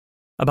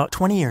About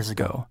 20 years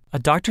ago, a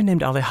doctor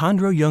named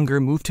Alejandro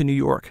Junger moved to New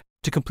York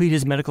to complete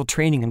his medical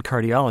training in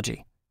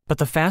cardiology. But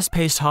the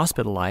fast-paced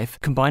hospital life,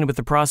 combined with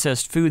the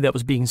processed food that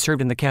was being served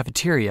in the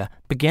cafeteria,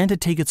 began to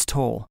take its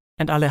toll,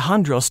 and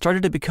Alejandro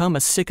started to become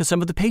as sick as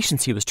some of the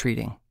patients he was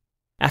treating.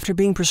 After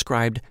being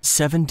prescribed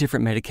 7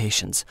 different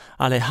medications,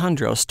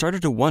 Alejandro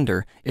started to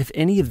wonder if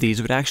any of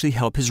these would actually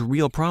help his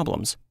real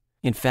problems.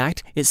 In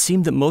fact, it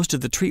seemed that most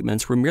of the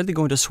treatments were merely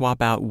going to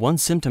swap out one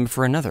symptom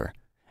for another,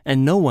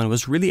 and no one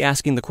was really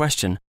asking the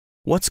question,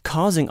 what's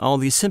causing all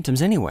these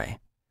symptoms anyway?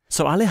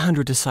 So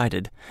Alejandro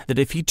decided that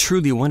if he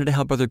truly wanted to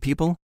help other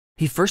people,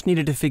 he first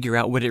needed to figure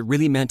out what it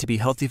really meant to be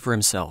healthy for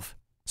himself.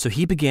 So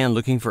he began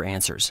looking for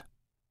answers.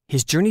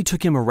 His journey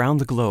took him around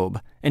the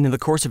globe, and in the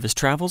course of his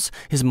travels,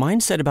 his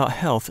mindset about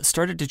health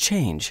started to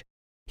change.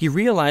 He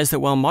realized that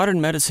while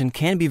modern medicine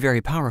can be very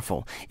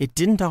powerful, it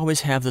didn't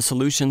always have the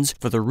solutions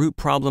for the root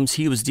problems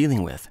he was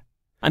dealing with.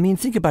 I mean,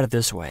 think about it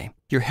this way.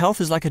 Your health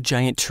is like a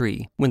giant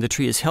tree. When the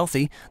tree is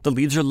healthy, the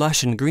leaves are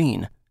lush and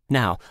green.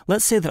 Now,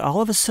 let's say that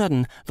all of a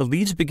sudden, the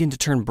leaves begin to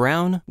turn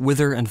brown,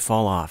 wither, and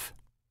fall off.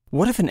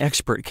 What if an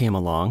expert came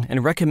along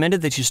and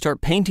recommended that you start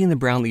painting the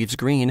brown leaves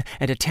green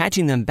and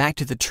attaching them back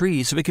to the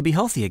tree so it could be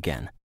healthy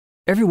again?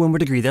 Everyone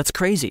would agree that's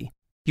crazy.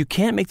 You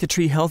can't make the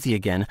tree healthy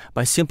again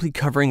by simply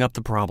covering up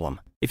the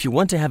problem. If you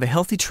want to have a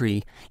healthy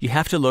tree, you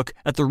have to look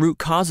at the root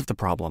cause of the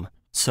problem.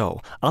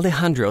 So,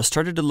 Alejandro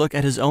started to look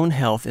at his own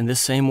health in this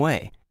same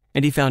way,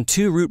 and he found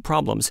 2 root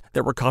problems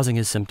that were causing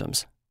his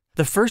symptoms.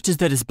 The first is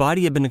that his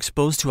body had been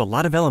exposed to a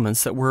lot of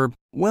elements that were,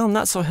 well,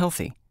 not so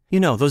healthy. You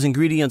know, those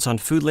ingredients on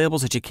food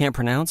labels that you can't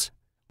pronounce?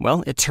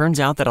 Well, it turns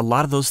out that a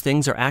lot of those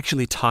things are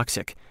actually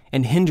toxic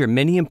and hinder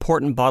many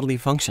important bodily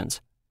functions.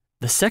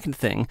 The second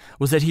thing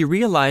was that he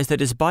realized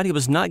that his body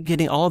was not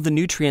getting all of the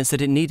nutrients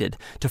that it needed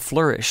to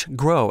flourish,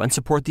 grow, and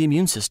support the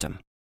immune system.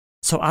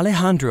 So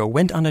Alejandro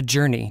went on a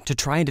journey to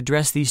try and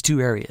address these 2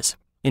 areas.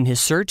 In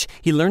his search,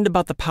 he learned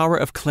about the power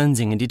of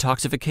cleansing and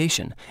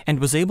detoxification and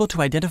was able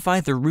to identify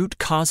the root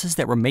causes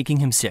that were making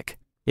him sick.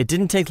 It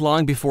didn't take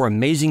long before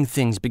amazing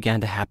things began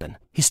to happen.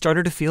 He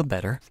started to feel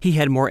better, he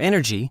had more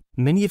energy,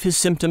 many of his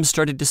symptoms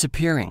started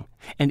disappearing,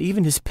 and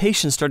even his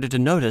patients started to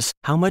notice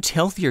how much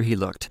healthier he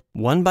looked.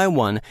 One by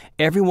one,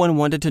 everyone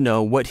wanted to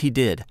know what he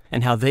did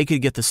and how they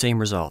could get the same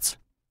results.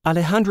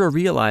 Alejandro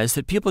realized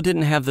that people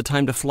didn't have the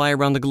time to fly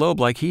around the globe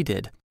like he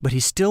did, but he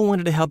still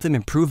wanted to help them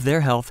improve their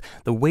health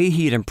the way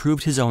he had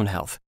improved his own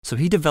health. So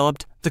he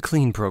developed the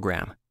Clean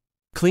program.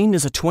 Clean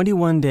is a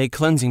 21-day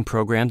cleansing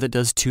program that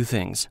does 2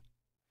 things.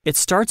 It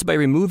starts by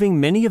removing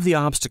many of the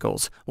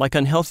obstacles, like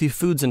unhealthy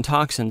foods and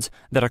toxins,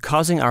 that are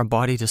causing our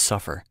body to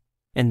suffer.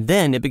 And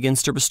then it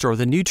begins to restore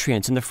the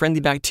nutrients and the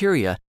friendly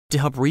bacteria to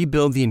help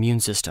rebuild the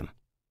immune system.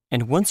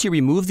 And once you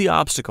remove the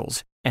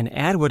obstacles and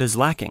add what is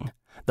lacking,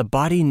 the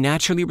body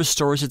naturally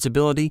restores its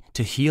ability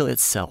to heal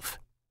itself.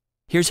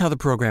 Here's how the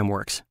program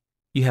works.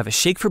 You have a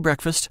shake for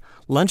breakfast,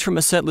 lunch from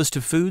a set list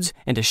of foods,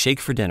 and a shake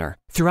for dinner.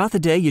 Throughout the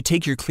day, you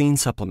take your Clean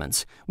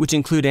supplements, which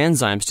include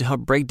enzymes to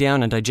help break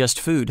down and digest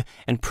food,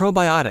 and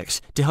probiotics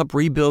to help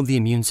rebuild the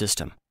immune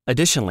system.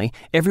 Additionally,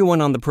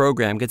 everyone on the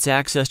program gets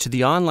access to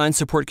the online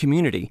support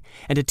community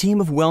and a team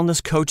of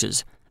wellness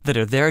coaches that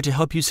are there to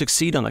help you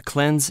succeed on the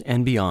cleanse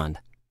and beyond.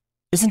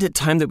 Isn't it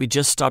time that we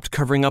just stopped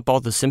covering up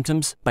all the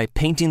symptoms by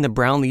painting the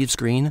brown leaves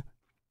green?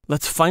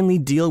 Let's finally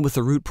deal with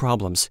the root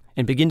problems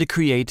and begin to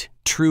create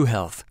true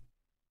health.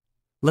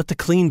 Let the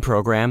Clean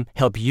program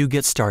help you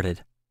get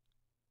started.